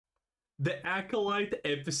The Acolyte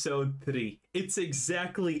episode 3. It's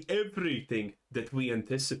exactly everything that we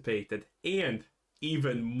anticipated, and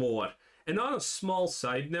even more. And on a small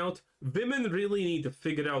side note, women really need to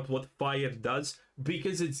figure out what fire does,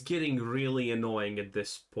 because it's getting really annoying at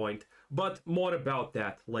this point. But more about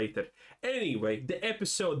that later. Anyway, the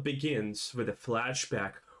episode begins with a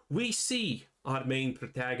flashback. We see our main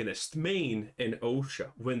protagonist, Maine and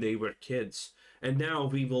Osha, when they were kids. And now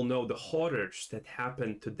we will know the horrors that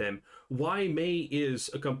happened to them. Why May is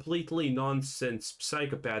a completely nonsense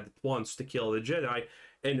psychopath that wants to kill the Jedi,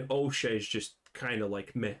 and Osha is just kind of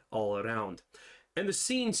like meh all around. And the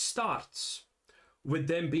scene starts with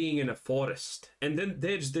them being in a forest. And then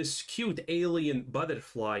there's this cute alien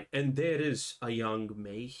butterfly, and there is a young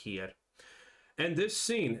May here. And this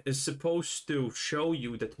scene is supposed to show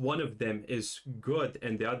you that one of them is good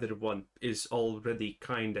and the other one is already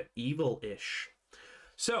kind of evil-ish.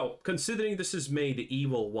 So, considering this is May, the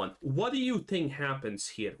evil one, what do you think happens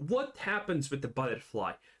here? What happens with the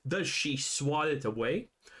butterfly? Does she swat it away?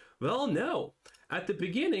 Well, no. At the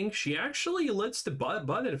beginning, she actually lets the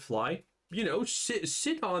butterfly, you know,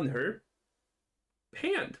 sit on her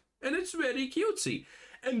hand. And it's very cutesy.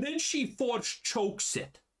 And then she force chokes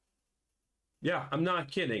it. Yeah, I'm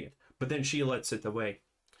not kidding. But then she lets it away.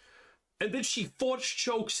 And then she force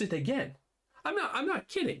chokes it again. I'm not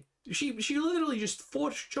kidding. She literally just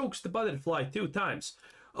force chokes the butterfly 2 times.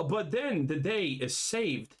 But then the day is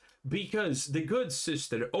saved because the good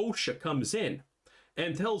sister, Osha, comes in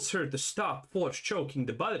and tells her to stop force choking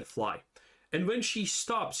the butterfly. And when she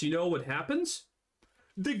stops, you know what happens?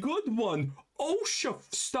 The good one, Osha,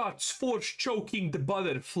 starts force choking the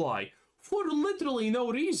butterfly for literally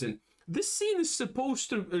no reason. This scene is supposed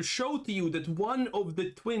to show to you that one of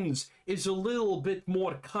the twins is a little bit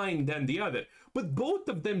more kind than the other. But both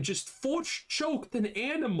of them just force-choked an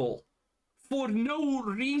animal for no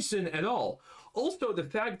reason at all. Also, the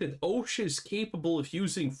fact that Osha is capable of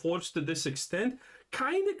using force to this extent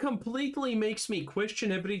kind of completely makes me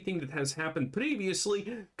question everything that has happened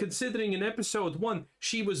previously, considering in episode 1,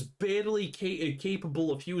 she was barely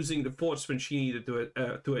capable of using the force when she needed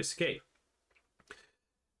to escape.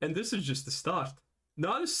 And this is just the start.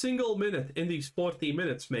 Not a single minute in these 40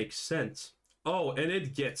 minutes makes sense. Oh, and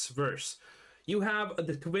it gets worse. You have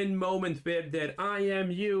the twin moment where they're, I am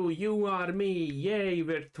you, you are me, yay,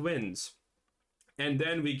 we're twins. And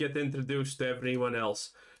then we get introduced to everyone else.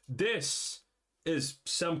 This is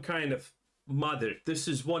some kind of mother. This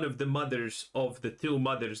is one of the mothers of the 2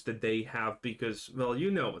 mothers that they have because, well, you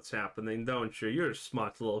know what's happening, don't you? You're a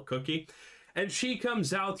smart little cookie. And she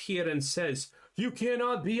comes out here and says, you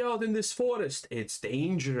cannot be out in this forest. It's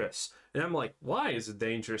dangerous. And I'm like, why is it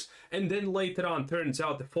dangerous? And then later on, turns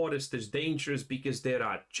out the forest is dangerous because there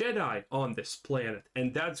are Jedi on this planet.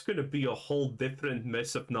 And that's going to be a whole different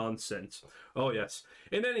mess of nonsense. Oh, yes.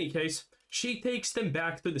 In any case, she takes them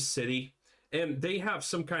back to the city. And they have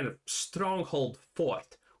some kind of stronghold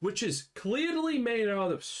fort, which is clearly made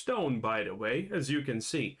out of stone, by the way, as you can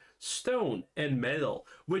see. Stone and metal,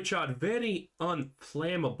 which are very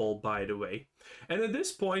unflammable, by the way. And at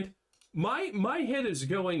this point, my head is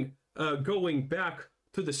going back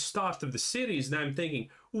to the start of the series, and I'm thinking,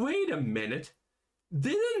 wait a minute,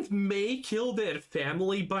 didn't May kill their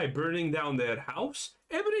family by burning down their house?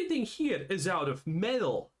 Everything here is out of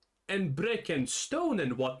metal and brick and stone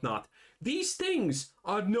and whatnot. These things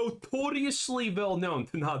are notoriously well known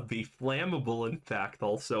to not be flammable, in fact,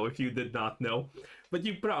 also, if you did not know. But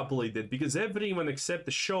you probably did, because everyone except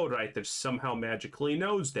the show writers somehow magically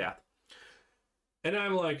knows that. And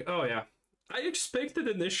I'm like, oh yeah. I expected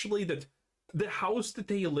initially that the house that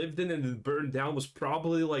they lived in and it burned down was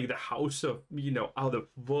probably like the house of, you know, out of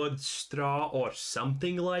wood, straw, or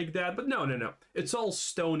something like that. But no. It's all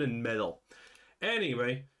stone and metal.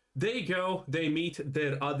 Anyway, they go, they meet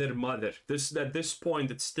their other mother. At this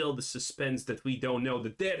point, it's still the suspense that we don't know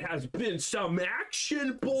that there has been some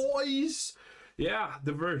action, boys! Yeah,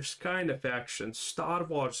 the worst kind of action. Star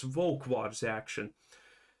Wars, Woke Wars action.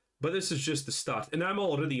 But this is just the start. And I'm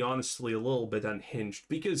already honestly a little bit unhinged.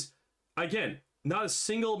 Because, again, not a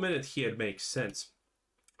single minute here makes sense.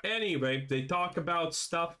 Anyway, they talk about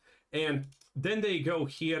stuff. And then they go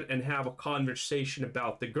here and have a conversation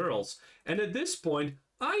about the girls. And at this point,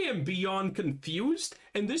 I am beyond confused.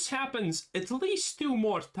 And this happens at least 2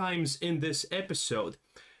 more times in this episode.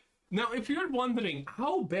 Now, if you're wondering,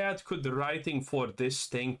 how bad could the writing for this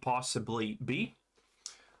thing possibly be?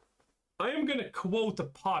 I am going to quote a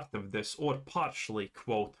part of this, or partially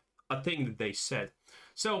quote a thing that they said.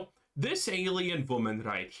 So, this alien woman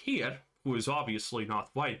right here, who is obviously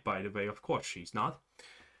not white, by the way, of course she's not,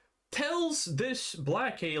 tells this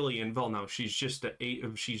black alien, well, no, she's just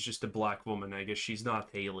a black woman, I guess she's not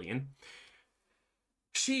alien.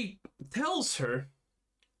 She tells her,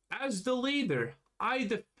 as the leader, I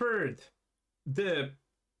deferred the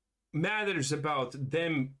matters about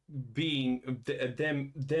them being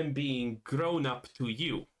grown up to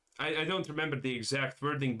you. I don't remember the exact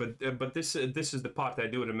wording, but this is the part I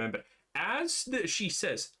do remember. She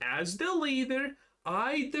says, as the leader,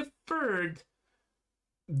 I deferred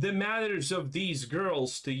the matters of these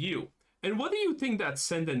girls to you. And what do you think that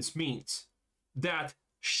sentence means? That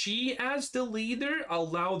she, as the leader,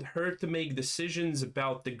 allowed her to make decisions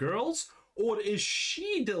about the girls? Or is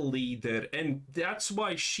she the leader and that's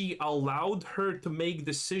why she allowed her to make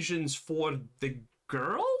decisions for the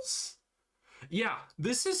girls? Yeah,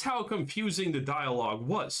 this is how confusing the dialogue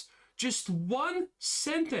was. Just one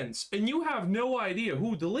sentence and you have no idea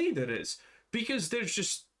who the leader is, because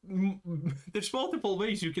there's multiple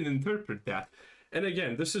ways you can interpret that. And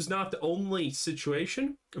again, this is not the only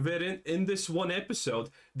situation where in this one episode,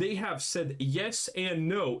 they have said yes and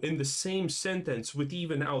no in the same sentence with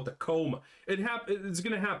even out a comma. It's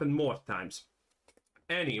going to happen more times.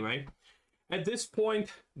 Anyway, at this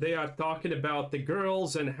point, they are talking about the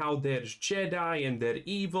girls and how there's Jedi and they're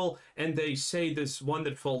evil. And they say this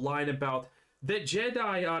wonderful line about the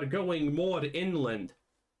Jedi are going more inland.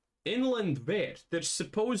 Inland where? There's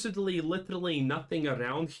supposedly literally nothing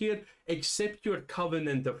around here except your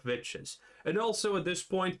covenant of witches. And also at this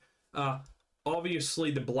point,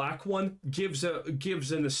 obviously the black one gives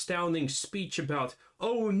an astounding speech about,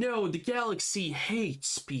 oh no, the galaxy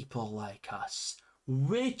hates people like us.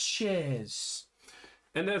 Witches.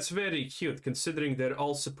 And that's very cute considering they're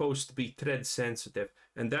all supposed to be thread sensitive.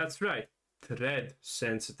 And that's right, thread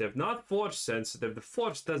sensitive, not force sensitive. The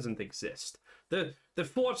force doesn't exist. The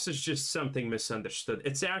force is just something misunderstood.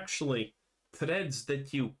 It's actually threads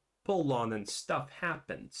that you pull on and stuff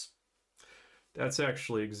happens. That's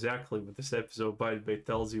actually exactly what this episode, by the way,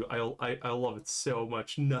 tells you. I love it so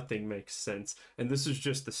much. Nothing makes sense. And this is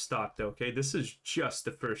just the start, okay? This is just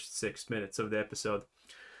the first 6 minutes of the episode.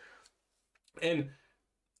 And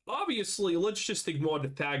obviously, let's just ignore the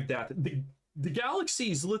fact that the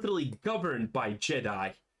galaxy is literally governed by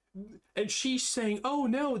Jedi. And she's saying, oh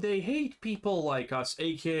no, they hate people like us,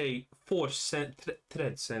 aka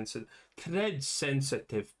thread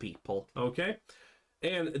sensitive people, okay?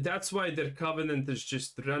 And that's why their covenant is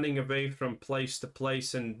just running away from place to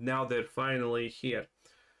place, and now they're finally here.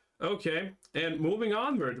 Okay, and moving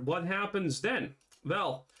onward, what happens then?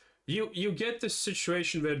 Well, you get this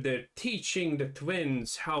situation where they're teaching the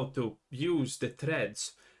twins how to use the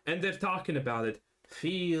threads, and they're talking about it.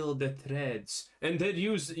 Feel the threads, and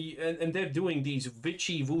they're doing these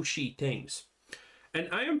witchy wooshy things, and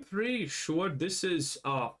I am pretty sure this is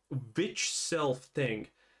a witch self thing.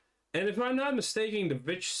 And if I'm not mistaken, the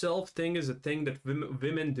witch self thing is a thing that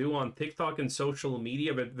women do on TikTok and social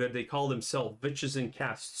media, where they call themselves witches and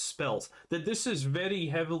cast spells. That this is very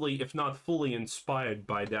heavily, if not fully, inspired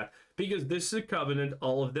by that, because this is a covenant.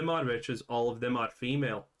 All of them are witches. All of them are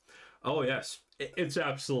female. Oh yes. It's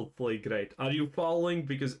absolutely great. Are you following?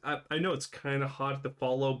 Because I know it's kind of hard to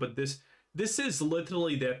follow, but this is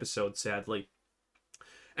literally the episode, sadly.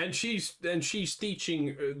 And she's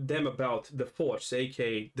teaching them about the force,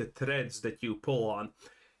 aka the threads that you pull on.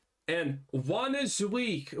 And one is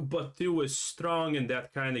weak, but two is strong, and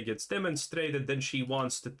that kind of gets demonstrated. Then she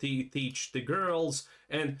wants to teach the girls,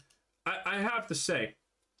 and I have to say,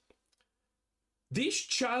 these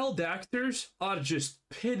child actors are just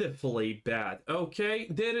pitifully bad, okay?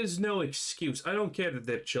 There is no excuse. I don't care that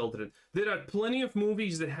they're children. There are plenty of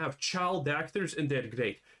movies that have child actors and they're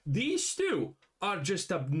great. These two are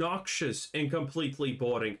just obnoxious and completely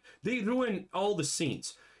boring. They ruin all the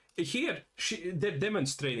scenes. Here, they're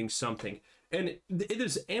demonstrating something. And it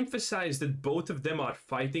is emphasized that both of them are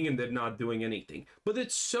fighting and they're not doing anything. But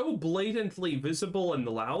it's so blatantly visible and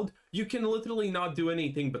loud, you can literally not do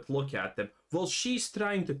anything but look at them. Well, she's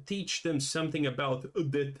trying to teach them something about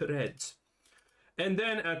the threads. And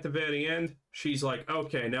then at the very end, she's like,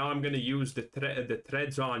 okay, now I'm going to use the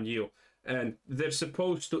threads on you. And they're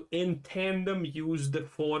supposed to, in tandem, use the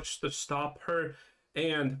force to stop her.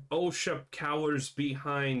 And Osha cowers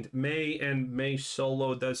behind May, and May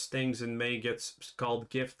solo does things, and May gets called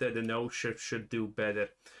gifted, and Osha should do better.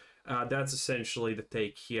 That's essentially the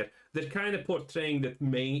take here. They're kind of portraying that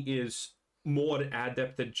May is more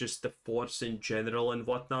adept at just the force in general and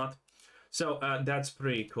whatnot. So that's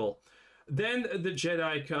pretty cool. Then the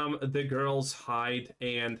Jedi come, the girls hide,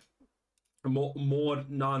 and more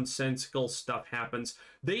nonsensical stuff happens.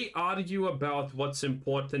 They argue about what's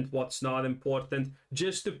important, what's not important,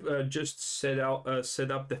 just to set up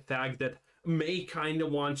the fact that May kind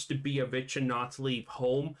of wants to be a witch and not leave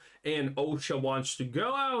home, and Osha wants to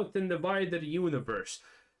go out in the wider universe.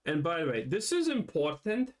 And by the way, this is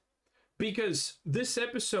important because this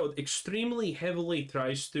episode extremely heavily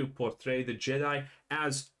tries to portray the Jedi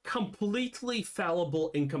as completely fallible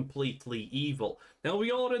and completely evil. Now,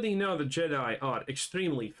 we already know the Jedi are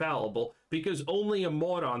extremely fallible because only a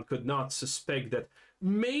moron could not suspect that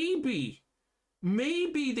maybe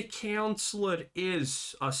the Counselor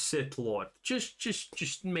is a Sith Lord.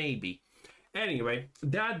 Just maybe. Anyway,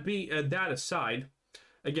 that aside,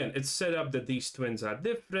 again, it's set up that these twins are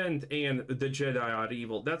different and the Jedi are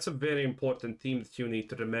evil. That's a very important theme that you need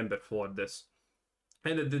to remember for this.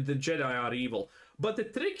 And that the Jedi are evil. But the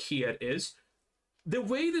trick here is the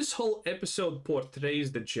way this whole episode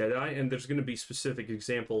portrays the Jedi, and there's going to be specific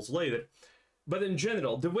examples later, but in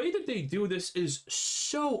general, the way that they do this is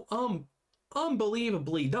so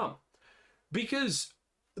unbelievably dumb. Because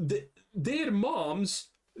their moms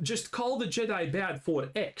just call the Jedi bad for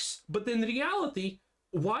X. But in reality,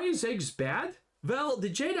 why is X bad? Well, the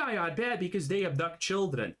Jedi are bad because they abduct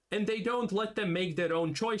children, and they don't let them make their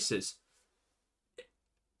own choices.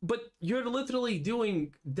 But you're literally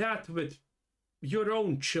doing that with your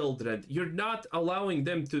own children. You're not allowing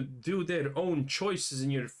them to do their own choices,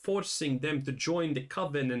 and you're forcing them to join the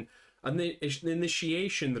coven and the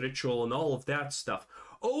initiation ritual and all of that stuff.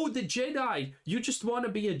 Oh, the Jedi! You just want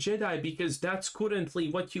to be a Jedi because that's currently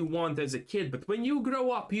what you want as a kid, but when you grow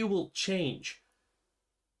up, you will change.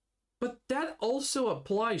 But that also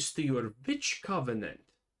applies to your witch covenant.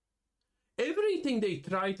 Everything they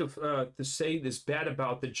try to say is bad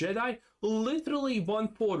about the Jedi, literally one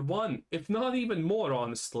for one, if not even more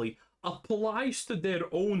honestly, applies to their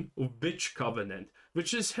own witch covenant,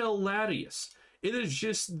 which is hilarious. It is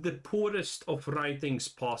just the poorest of writings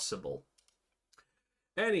possible.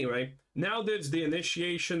 Anyway, now there's the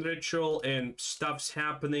initiation ritual and stuff's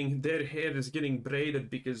happening. Their hair is getting braided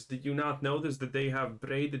because did you not notice that they have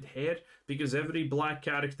braided hair? Because every black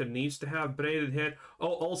character needs to have braided hair.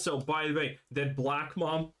 Oh, also, by the way, that black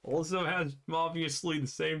mom also has obviously the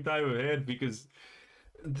same type of hair because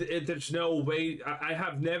there's no way. I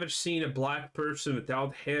have never seen a black person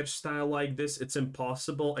without hairstyle like this. It's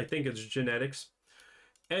impossible. I think it's genetics.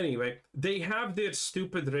 Anyway, they have their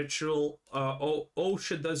stupid ritual.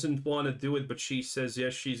 Osha doesn't want to do it, but she says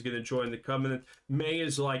yes, she's going to join the Covenant. May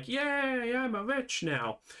is like, yay, I'm a witch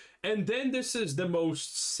now. And then this is the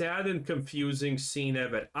most sad and confusing scene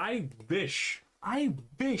ever. I wish I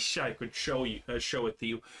could show it to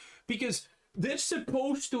you. Because they're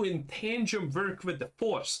supposed to in tandem work with the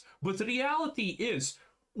Force. But the reality is,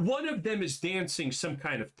 one of them is dancing some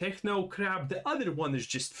kind of techno crap, the other one is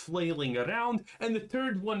just flailing around, and the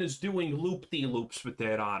third one is doing loop-de-loops with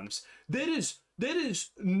their arms. There is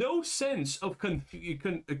no sense of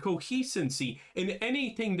coherency in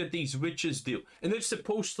anything that these witches do. And they're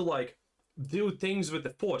supposed to, like, do things with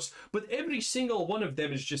the Force. But every single one of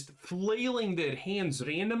them is just flailing their hands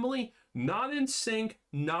randomly, not in sync,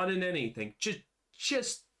 not in anything.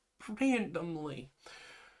 Just randomly.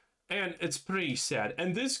 And it's pretty sad.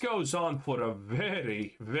 And this goes on for a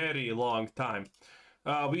very, very long time.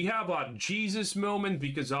 We have our Jesus moment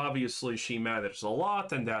because obviously she matters a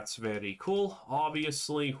lot and that's very cool.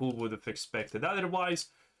 Obviously, who would have expected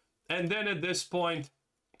otherwise? And then at this point,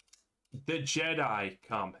 the Jedi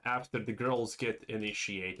come after the girls get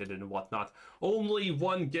initiated and whatnot. Only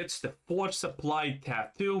one gets the Force applied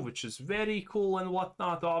tattoo, which is very cool and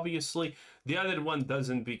whatnot, obviously. The other one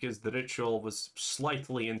doesn't because the ritual was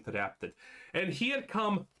slightly interrupted. And here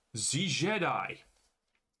come the Jedi.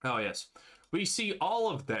 Oh yes. We see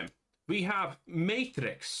all of them. We have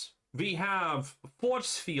Matrix. We have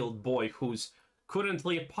Force Field Boy, who's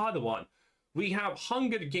currently a Padawan. We have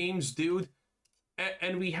Hunger Games dude.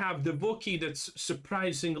 And we have the Wookiee that's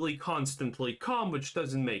surprisingly constantly calm, which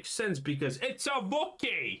doesn't make sense because it's a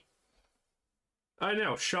Wookiee! I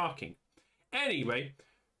know, shocking. Anyway,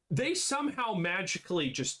 they somehow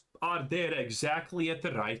magically just are there exactly at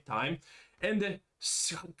the right time, and the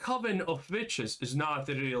Coven of Witches is not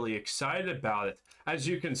really excited about it. As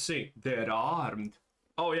you can see, they're armed.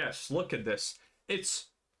 Oh yes, look at this. It's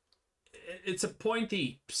a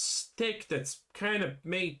pointy stick that's kind of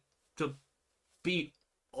made to be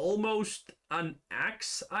almost an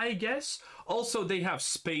axe, I guess. Also, they have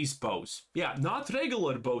space bows. Yeah, not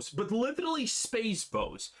regular bows, but literally space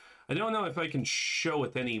bows. I don't know if I can show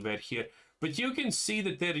it anywhere here, but you can see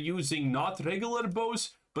that they're using not regular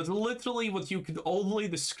bows, but literally what you could only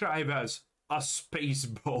describe as a space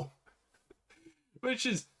bow. which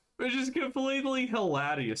is completely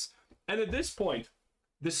hilarious. And at this point,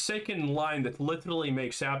 the second line that literally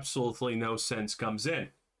makes absolutely no sense comes in.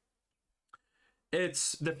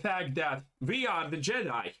 It's the fact that we are the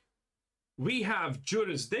Jedi. We have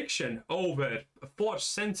jurisdiction over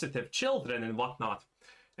Force-sensitive children and whatnot.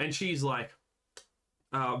 And she's like,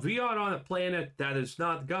 we are on a planet that is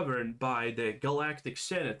not governed by the Galactic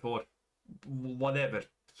Senate or whatever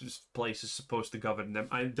this place is supposed to govern them.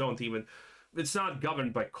 I don't even... It's not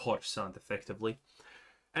governed by Coruscant, effectively.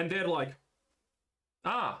 And they're like,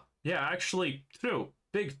 ah, yeah, actually, true.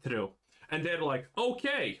 Big true. And they're like,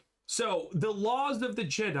 okay, so the laws of the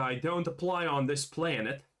Jedi don't apply on this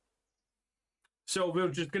planet. So we're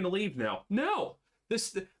just gonna leave now. No!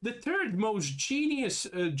 The third most genius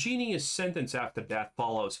sentence after that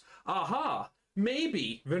follows. Aha!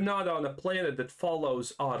 Maybe we're not on a planet that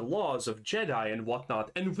follows our laws of Jedi and whatnot,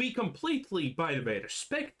 and we completely, by the way,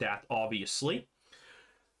 respect that, obviously.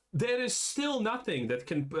 There is still nothing that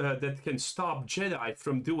can stop Jedi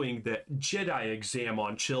from doing the Jedi exam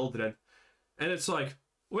on children. And it's like,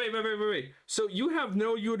 wait. So you have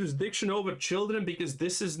no jurisdiction over children because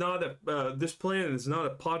this is not this planet is not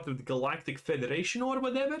a part of the Galactic Federation or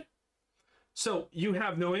whatever? So you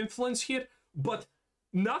have no influence here, but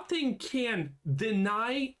nothing can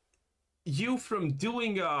deny you from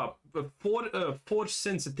doing a force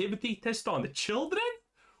sensitivity test on the children?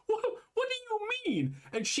 What do you mean?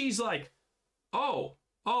 And she's like, oh,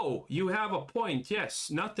 you have a point. Yes,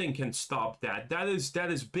 nothing can stop that. That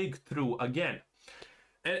is big true again.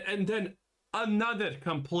 And then another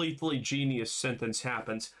completely genius sentence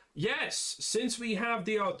happens. Yes, since we have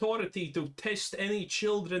the authority to test any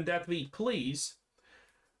children that we please,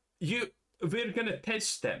 we're gonna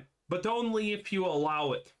test them, but only if you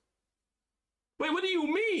allow it. Wait, what do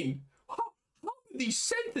you mean? How do these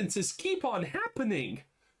sentences keep on happening?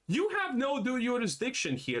 You have no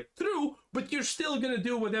jurisdiction here. True, but you're still gonna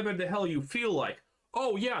do whatever the hell you feel like.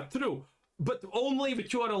 Oh yeah, true, but only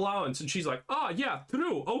with your allowance. And she's like, ah, yeah,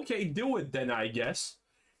 true. Okay, do it then, I guess.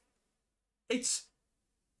 It's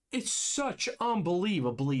such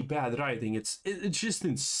unbelievably bad writing. It's just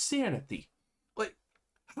insanity. Like,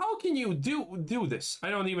 how can you do this? I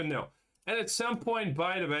don't even know. And at some point,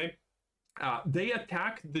 by the way, they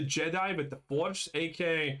attack the Jedi with the Force,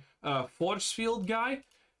 aka Force Field guy,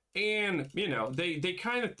 and you know they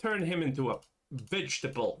kind of turn him into a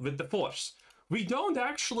vegetable with the Force. We don't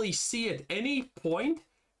actually see at any point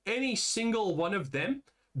any single one of them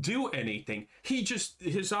do anything.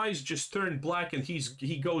 His eyes just turn black and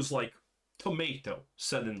he goes like tomato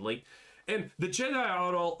suddenly, and the Jedi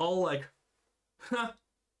are all like, huh,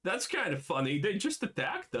 that's kind of funny. They just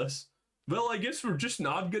attacked us. Well, I guess we're just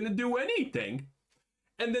not gonna do anything.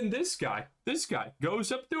 And then this guy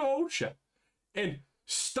goes up to Osha and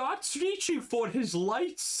starts reaching for his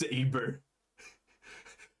lightsaber.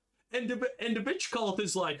 And the witch cult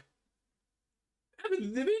is like,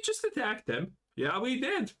 did we just attack them? Yeah, we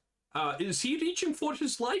did. Is he reaching for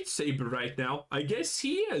his lightsaber right now? I guess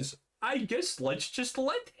he is. I guess let's just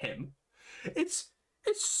let him. It's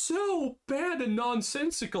so bad and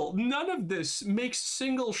nonsensical. None of this makes a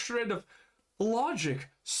single shred of logic,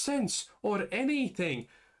 sense, or anything.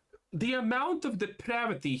 The amount of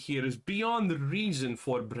depravity here is beyond reason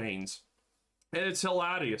for brains. And it's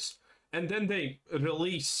hilarious. And then they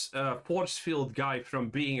release Force Field guy from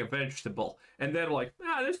being a vegetable. And they're like,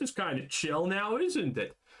 this is kind of chill now, isn't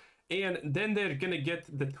it? And then they're gonna get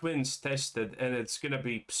the twins tested, and it's gonna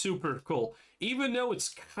be super cool. Even though it's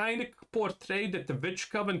kind of portrayed that the Witch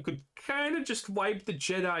Coven could kind of just wipe the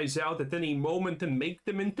Jedis out at any moment and make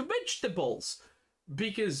them into vegetables.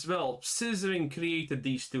 Because, well, scissoring created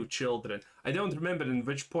these two children. I don't remember in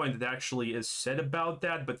which point it actually is said about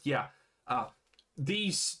that, but yeah.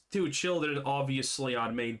 These two children obviously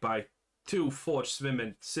are made by two Force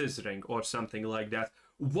women scissoring or something like that.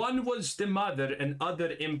 One was the mother and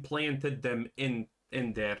other implanted them in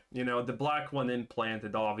there. You know, the black one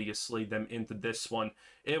implanted obviously them into this one.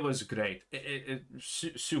 It was great.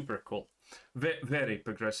 Super cool. Very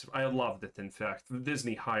progressive. I loved it, in fact.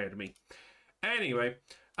 Disney hired me. Anyway,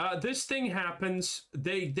 this thing happens.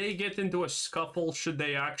 They get into a scuffle should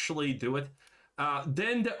they actually do it.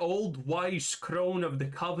 Then the old wise crone of the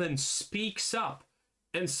coven speaks up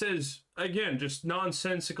and says, again, just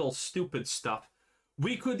nonsensical, stupid stuff.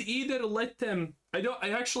 We could either let them... I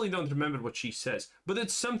actually don't remember what she says, but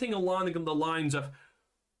it's something along the lines of,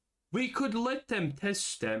 we could let them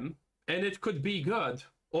test them, and it could be good,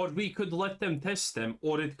 or we could let them test them,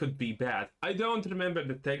 or it could be bad. I don't remember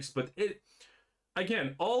the text, but it...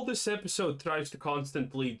 Again, all this episode tries to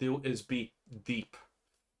constantly do is be deep.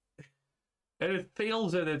 and it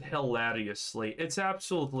fails at it hilariously. It's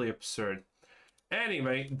absolutely absurd.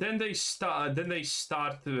 Anyway, then they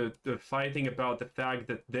start fighting about the fact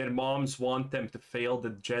that their moms want them to fail the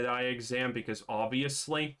Jedi exam because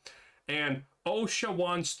obviously, and Osha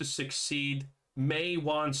wants to succeed, May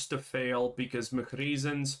wants to fail because of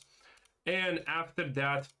reasons, and after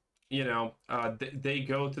that, you know, they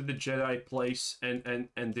go to the Jedi place and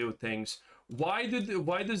do things. Why does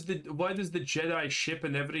the Jedi ship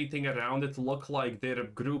and everything around it look like they're a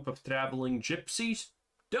group of traveling gypsies?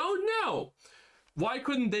 Don't know. Why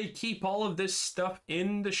couldn't they keep all of this stuff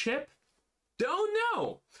in the ship? Don't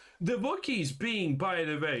know. The Wookiees being, by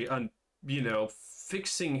the way, you know,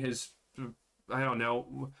 fixing his, I don't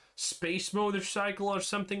know, space motorcycle or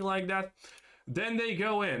something like that. Then they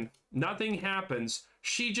go in. Nothing happens.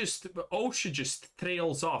 Osha just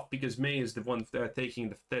trails off because May is the one taking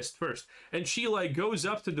the test first. And she, like, goes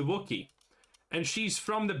up to the Wookiee. And she's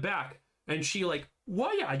from the back. And she, like,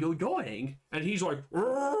 what are you doing? And he's like,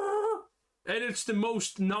 "Rrr." And it's the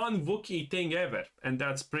most non-Wookiee thing ever. And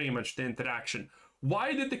that's pretty much the interaction.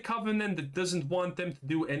 Why did the Covenant that doesn't want them to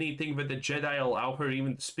do anything with the Jedi allow her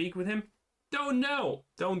even to speak with him? Don't know.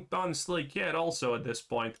 Don't honestly care also at this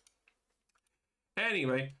point.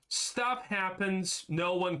 Anyway, stuff happens.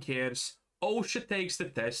 No one cares. Osha takes the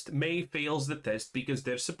test. May fails the test because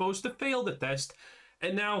they're supposed to fail the test.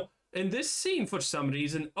 And now, in this scene, for some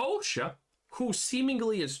reason, Osha, who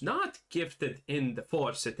seemingly is not gifted in the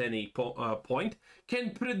Force at any point,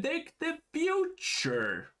 can predict the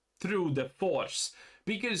future through the Force.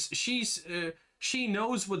 Because she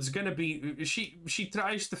knows what's gonna be. She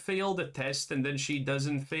tries to fail the test, and then she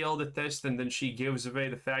doesn't fail the test, and then she gives away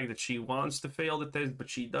the fact that she wants to fail the test, but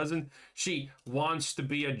she doesn't. She wants to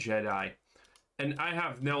be a Jedi. And I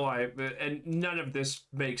have no idea, and none of this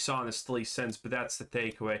makes honestly sense, but that's the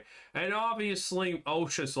takeaway. And obviously,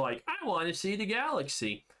 Osha's like, I want to see the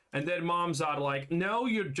galaxy. And their moms are like, no,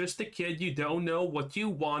 you're just a kid, you don't know what you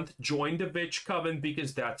want, join the Witch Coven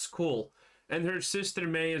because that's cool. And her sister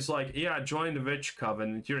May is like, yeah, join the Witch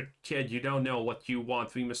Coven, you're a kid, you don't know what you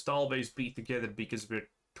want, we must always be together because we're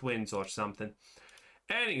twins or something.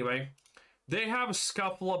 Anyway, they have a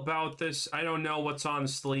scuffle about this. I don't know what's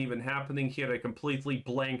honestly even happening here. I completely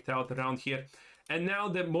blanked out around here. And now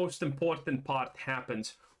the most important part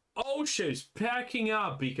happens. Osha's packing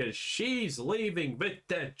up because she's leaving with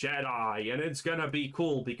the Jedi. And it's gonna be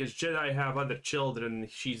cool because Jedi have other children.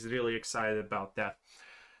 She's really excited about that.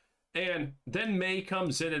 And then May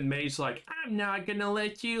comes in and May's like, I'm not gonna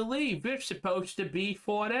let you leave. We're supposed to be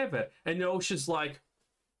forever. And Osha's like,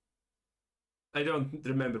 I don't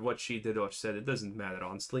remember what she did or said. It doesn't matter,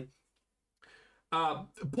 honestly.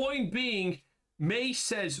 Point being, May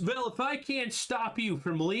says, well, if I can't stop you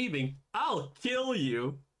from leaving, I'll kill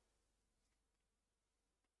you.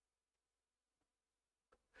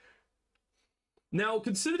 Now,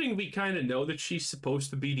 considering we kind of know that she's supposed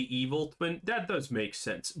to be the evil twin, that does make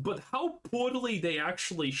sense. But how poorly they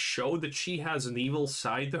actually show that she has an evil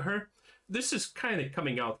side to her, this is kind of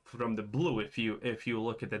coming out from the blue if you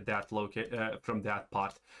look at it from that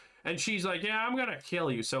part. And she's like, yeah, I'm gonna kill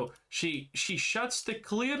you. So she shuts the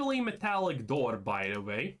clearly metallic door, by the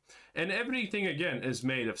way, and everything again is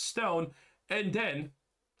made of stone. And then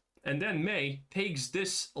May takes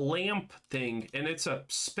this lamp thing, and it's a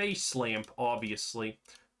space lamp, obviously.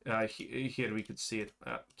 Here we could see it.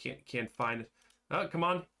 Can't find it. Come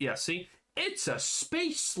on. Yeah, see? It's a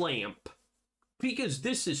space lamp. Because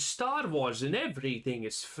this is Star Wars and everything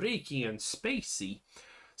is freaky and spacey.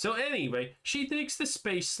 So anyway, she takes the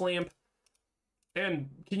space lamp, and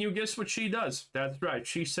can you guess what she does? That's right,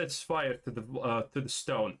 she sets fire to the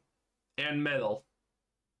stone and metal.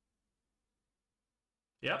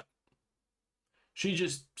 Yep. She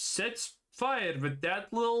just sets fire with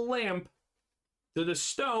that little lamp to the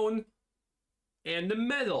stone and the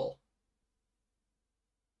metal.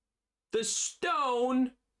 The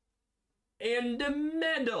stone and the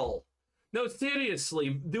metal. No, seriously,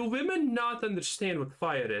 do women not understand what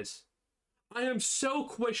fire is? I am so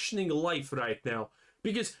questioning life right now,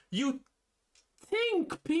 because you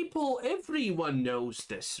think everyone knows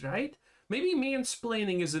this, right? Maybe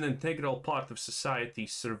mansplaining is an integral part of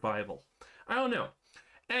society's survival. I don't know.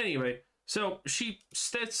 Anyway, so she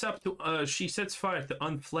sets fire to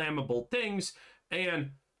unflammable things,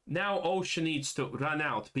 and now Osha needs to run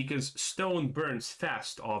out because stone burns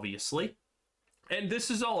fast, obviously. And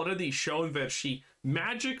this is already shown where she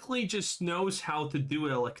magically just knows how to do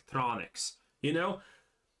electronics. You know?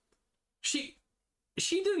 She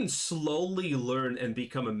didn't slowly learn and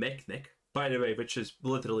become a mechanic. by the way, which is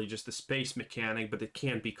literally just a space mechanic, but it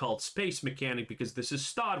can't be called space mechanic because this is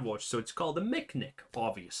Star Wars, so it's called a mechanic,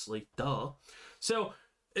 obviously, duh. So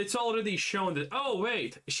it's already shown that, oh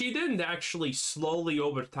wait, she didn't actually slowly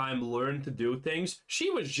over time learn to do things. She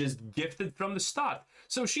was just gifted from the start.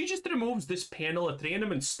 So she just removes this panel at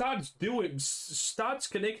random and starts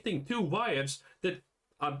connecting two wires that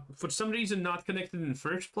for some reason not connected in the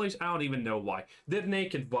first place. I don't even know why. They're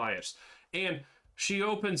naked wires. And she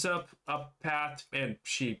opens up a path and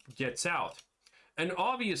she gets out. And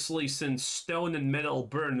obviously, since stone and metal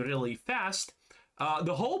burn really fast,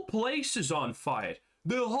 the whole place is on fire.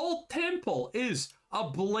 The whole temple is a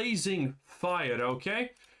blazing fire,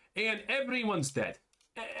 okay? And everyone's dead.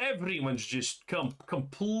 Everyone's just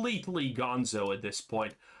completely gonzo at this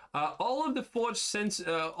point. All of the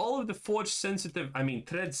thread-sensitive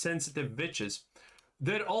witches,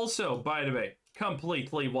 they're also, by the way,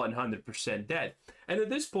 completely 100% dead. And at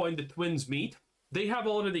this point, the twins meet. They have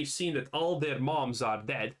already seen that all their moms are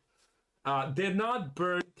dead. They're not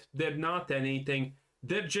burnt. They're not anything.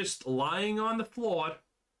 They're just lying on the floor,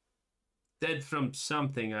 dead from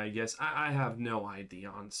something, I guess. I have no idea,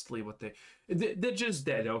 honestly, what they're just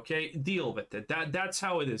dead, okay? Deal with it. That's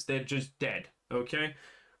how it is. They're just dead, okay?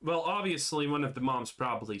 Well, obviously, one of the moms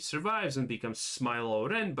probably survives and becomes Smilo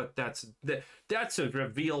Ren, but that's a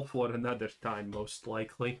reveal for another time, most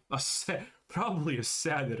likely. Probably a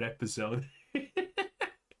sadder episode.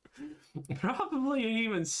 Probably an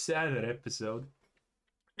even sadder episode.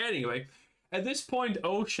 Anyway, at this point,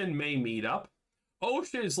 Ocean and May meet up.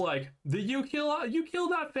 Ocean is like, did you kill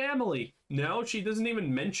that family? No, she doesn't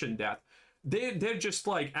even mention that. They're just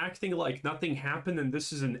like acting like nothing happened and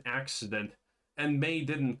this is an accident. And May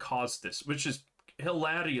didn't cause this, which is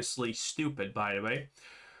hilariously stupid, by the way.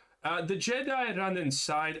 The Jedi run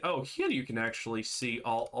inside. Oh, here you can actually see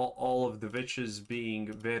all of the witches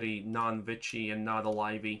being very non-witchy and not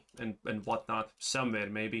alivey and whatnot. Somewhere,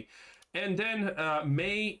 maybe. And then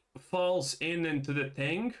May falls into the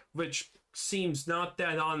thing, which seems not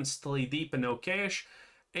that honestly deep and okayish.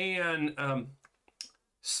 And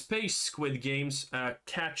Space Squid Games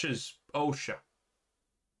catches Osha.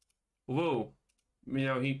 Whoa. You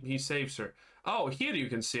know, he saves her. Oh, here you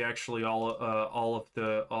can see actually all of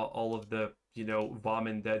the you know,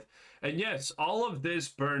 vomit dead. And yes, all of this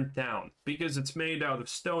burnt down because it's made out of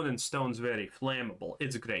stone and stone's very flammable.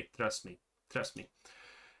 It's great, trust me.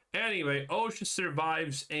 Anyway, Osha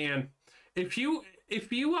survives, and if you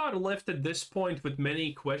are left at this point with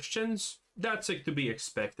many questions, that's like to be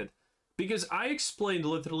expected. Because I explained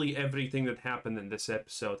literally everything that happened in this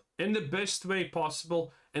episode in the best way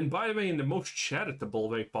possible, and by the way, in the most charitable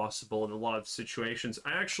way possible in a lot of situations.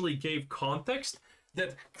 I actually gave context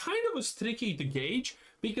that kind of was tricky to gauge,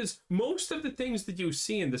 because most of the things that you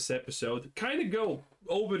see in this episode kind of go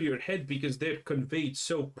over your head because they're conveyed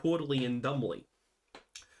so poorly and dumbly.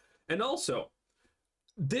 And also,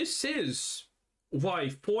 this is why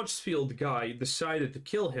Force Field Guy decided to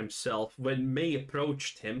kill himself when May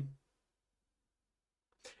approached him.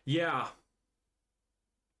 Yeah.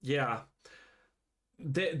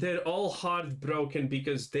 They're all heartbroken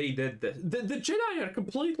because they did this. The Jedi are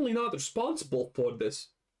completely not responsible for this.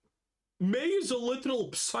 May is a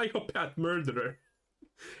literal psychopath murderer.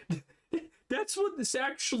 That's what this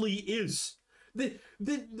actually is.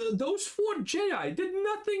 Those four Jedi did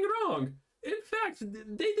nothing wrong. In fact,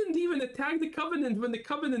 they didn't even attack the Covenant when the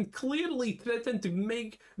Covenant clearly threatened to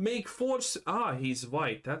make Force... Ah, he's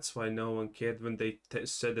white. That's why no one cared when they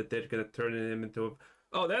said that they're gonna turn him into a...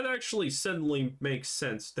 Oh, that actually suddenly makes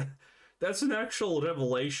sense. That's an actual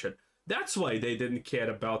revelation. That's why they didn't care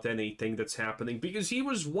about anything that's happening, because he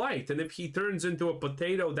was white, and if he turns into a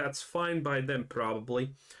potato, that's fine by them,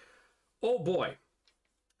 probably. Oh boy.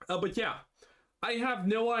 But yeah. I have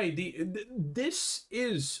no idea. This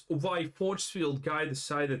is why Forcefield Guy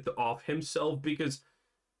decided to off himself, because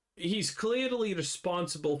he's clearly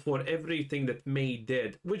responsible for everything that May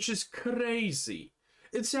did, which is crazy.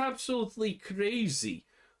 It's absolutely crazy.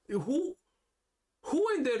 Who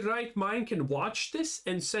in their right mind can watch this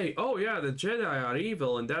and say, "Oh yeah, the Jedi are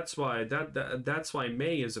evil, and that's why that's why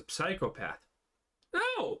May is a psychopath"?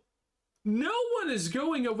 No. No one is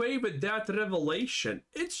going away with that revelation.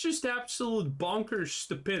 It's just absolute bonkers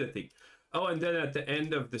stupidity. Oh, and then at the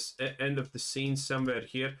end of the scene somewhere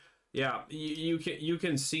here, yeah, you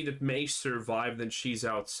can see that May survived and she's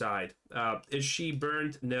outside. Is she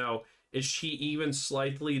burned? No. Is she even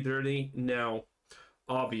slightly dirty? No.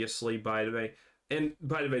 Obviously, by the way. And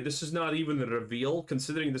by the way, this is not even a reveal.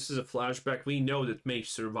 Considering this is a flashback, we know that May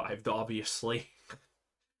survived, obviously.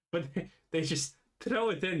 But they just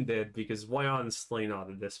throw it in there, because why honestly not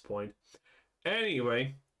at this point?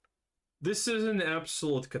 Anyway, This is an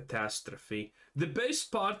absolute catastrophe. The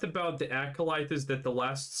best part about the Acolyte is that the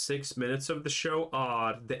last 6 minutes of the show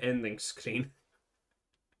are the ending screen.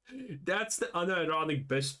 That's the unironic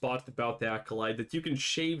best part about the Acolyte, that you can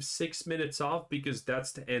shave 6 minutes off because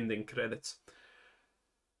that's the ending credits.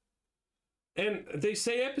 And they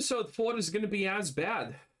say episode 4 is going to be as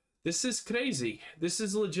bad. This is crazy. This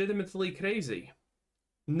is legitimately crazy.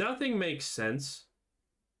 Nothing makes sense.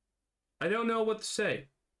 I don't know what to say.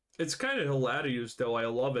 It's kind of hilarious, though. I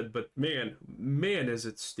love it, but man, is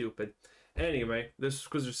it stupid. Anyway, this is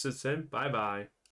Quizzer Sits In. Bye-bye.